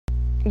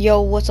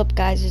Yo, what's up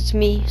guys? It's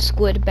me,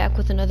 Squid, back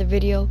with another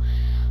video.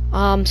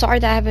 Sorry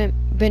that I haven't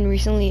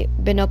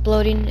been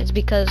uploading. It's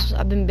because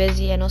I've been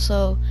busy and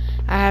also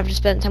I have to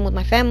spend time with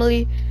my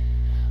family.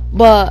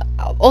 But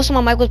also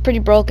my mic was pretty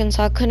broken,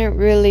 so I couldn't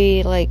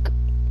really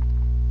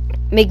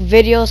make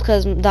videos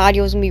because the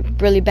audio was gonna be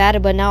really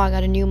bad. But now I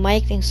got a new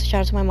mic, thanks to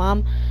shout out to my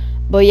mom.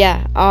 But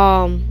yeah,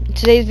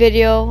 today's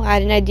video I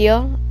had an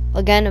idea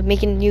again of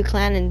making a new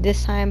clan, and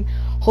this time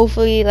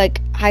hopefully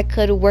I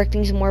could work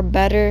things more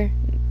better.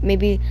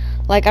 Maybe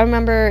I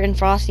remember in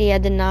Frosty I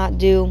did not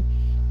do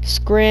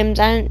scrims.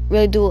 I didn't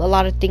really do a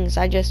lot of things.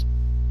 It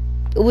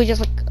was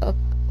just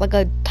like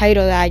a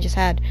title that I just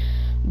had.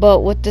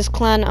 But with this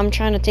clan, I'm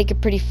trying to take it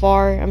pretty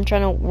far. I'm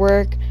trying to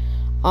work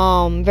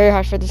very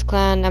hard for this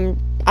clan.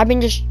 I've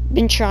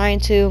been trying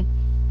to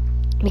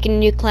make a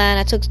new clan.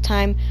 I took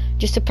time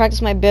just to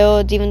practice my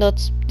builds, even though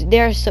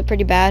they're still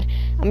pretty bad.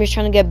 I'm just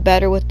trying to get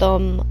better with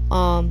them.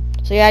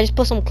 So yeah, I just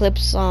put some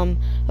clips of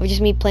just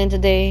me playing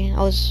today.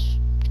 I was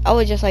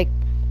just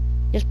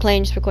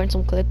playing, just recording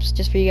some clips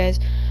just for you guys.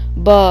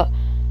 But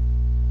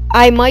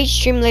I might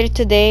stream later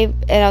today,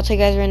 and I'll tell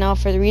you guys right now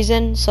for the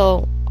reason.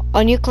 So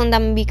a new clan that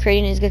I'm gonna be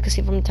creating, is good to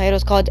see from the title,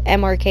 is called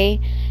MRK.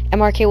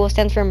 MRK will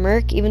stand for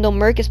Merc, even though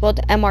Merc is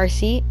spelled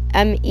MRC,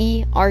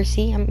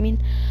 MERC. I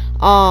mean,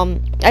 I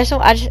just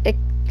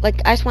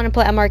want to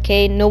put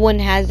MRK. No one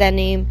has that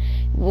name.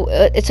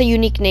 It's a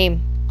unique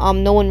name.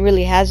 No one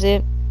really has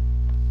it.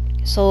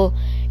 So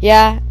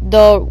yeah,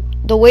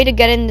 the way to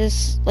get in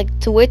this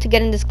to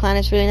get in this clan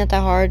is really not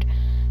that hard.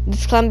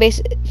 This clan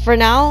base for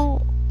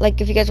now,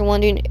 if you guys are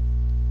wondering,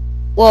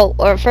 well,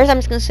 or first I'm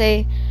just gonna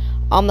say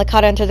how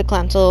to enter the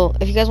clan. So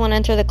if you guys want to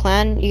enter the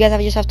clan, you guys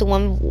just have to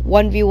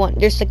 1v1.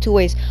 There's two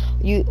ways.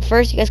 You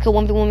guys could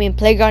 1v1 me in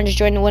Playground, just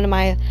join one of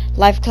my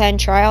live clan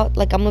tryout.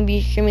 I'm gonna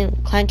be streaming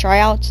clan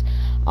tryouts.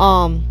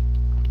 I'm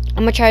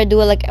gonna try to do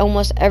it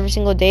almost every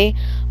single day,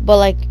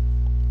 but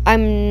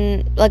I'm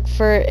in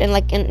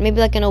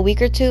maybe in a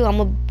week or two, I'm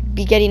gonna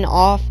be getting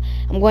off.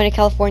 I'm going to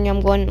California. I'm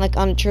going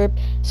on a trip,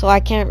 so I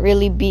can't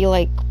really be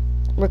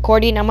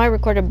recording. I might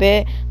record a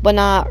bit, but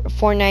not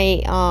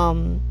Fortnite.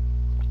 I'm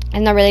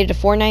not related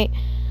to Fortnite.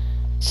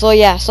 So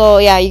yeah,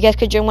 you guys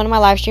could join one of my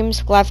live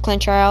streams, live clan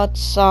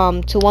tryouts, to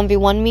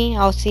 1v1 me.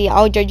 I'll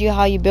judge you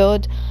how you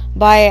build.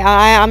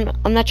 I'm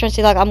not trying to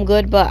say I'm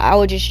good, but I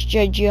will just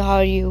judge you how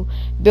you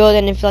build,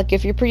 and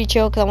if you're pretty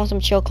chill, because I want some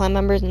chill clan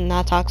members and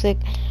not toxic,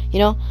 you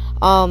know.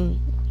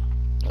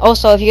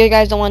 Also, if you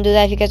guys don't want to do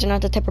that, if you guys are not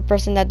the type of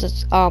person that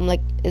doesn't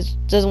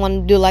want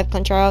to do live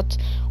clan tryouts,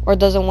 or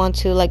doesn't want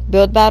to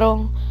build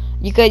battle,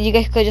 you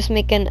guys could just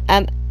make an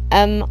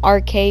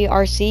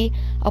MRKRC.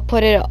 I'll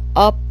put it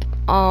up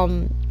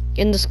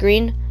in the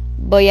screen.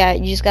 But yeah,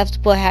 you just have to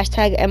put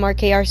hashtag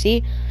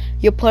MRKRC.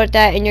 You'll put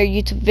that in your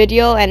YouTube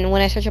video, and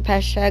when I search up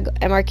hashtag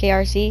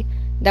MRKRC,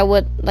 that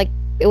would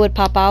it would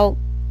pop out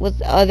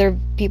with other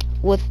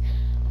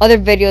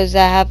videos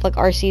that have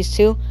RCs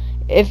too.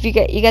 If you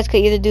guys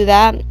could either do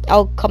that,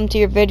 I'll come to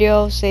your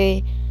video,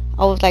 say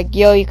I was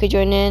yo, you could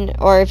join in,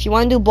 or if you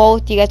want to do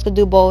both, you guys could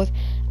do both.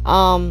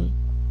 I'm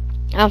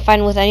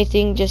fine with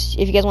anything. Just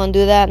if you guys want to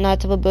do that, I'm not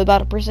a type of build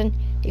battle person,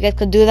 you guys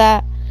could do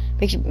that.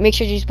 Make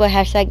sure you just put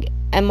hashtag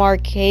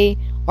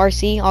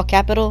MRKRC, all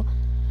capital.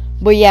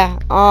 But yeah,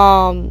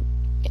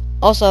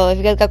 also if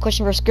you guys got a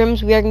question for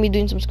scrims, we are gonna be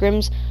doing some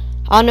scrims.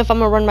 I don't know if I'm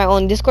gonna run my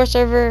own Discord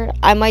server.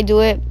 I might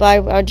do it,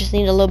 but I just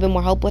need a little bit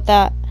more help with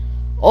that.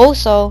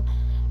 Also,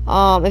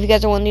 if you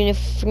guys are wondering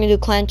if we're gonna do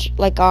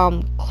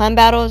clan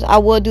battles, I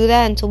will do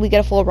that until we get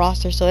a full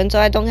roster. So until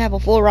I don't have a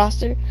full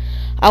roster,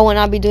 I will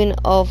not be doing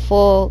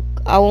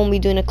I won't be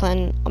doing a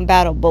clan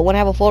battle. But when I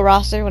have a full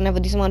roster, when I have a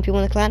decent amount of people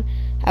in the clan,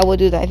 I will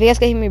do that. If you guys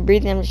can hear me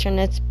breathing, I'm just trying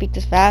to speak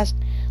this fast.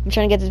 I'm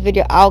trying to get this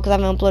video out because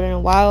I haven't uploaded in a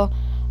while.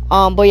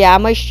 But yeah, I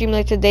might stream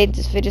today.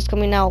 This video is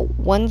coming out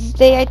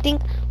Wednesday, I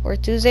think, or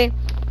Tuesday.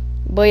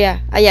 But yeah,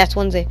 it's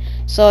Wednesday.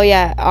 So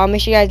yeah,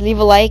 make sure you guys leave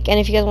a like, and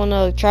if you guys want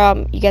to try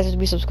out, you guys have to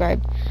be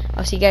subscribed.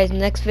 I'll see you guys in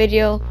the next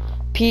video.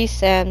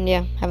 Peace, and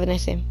yeah, have a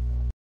nice day.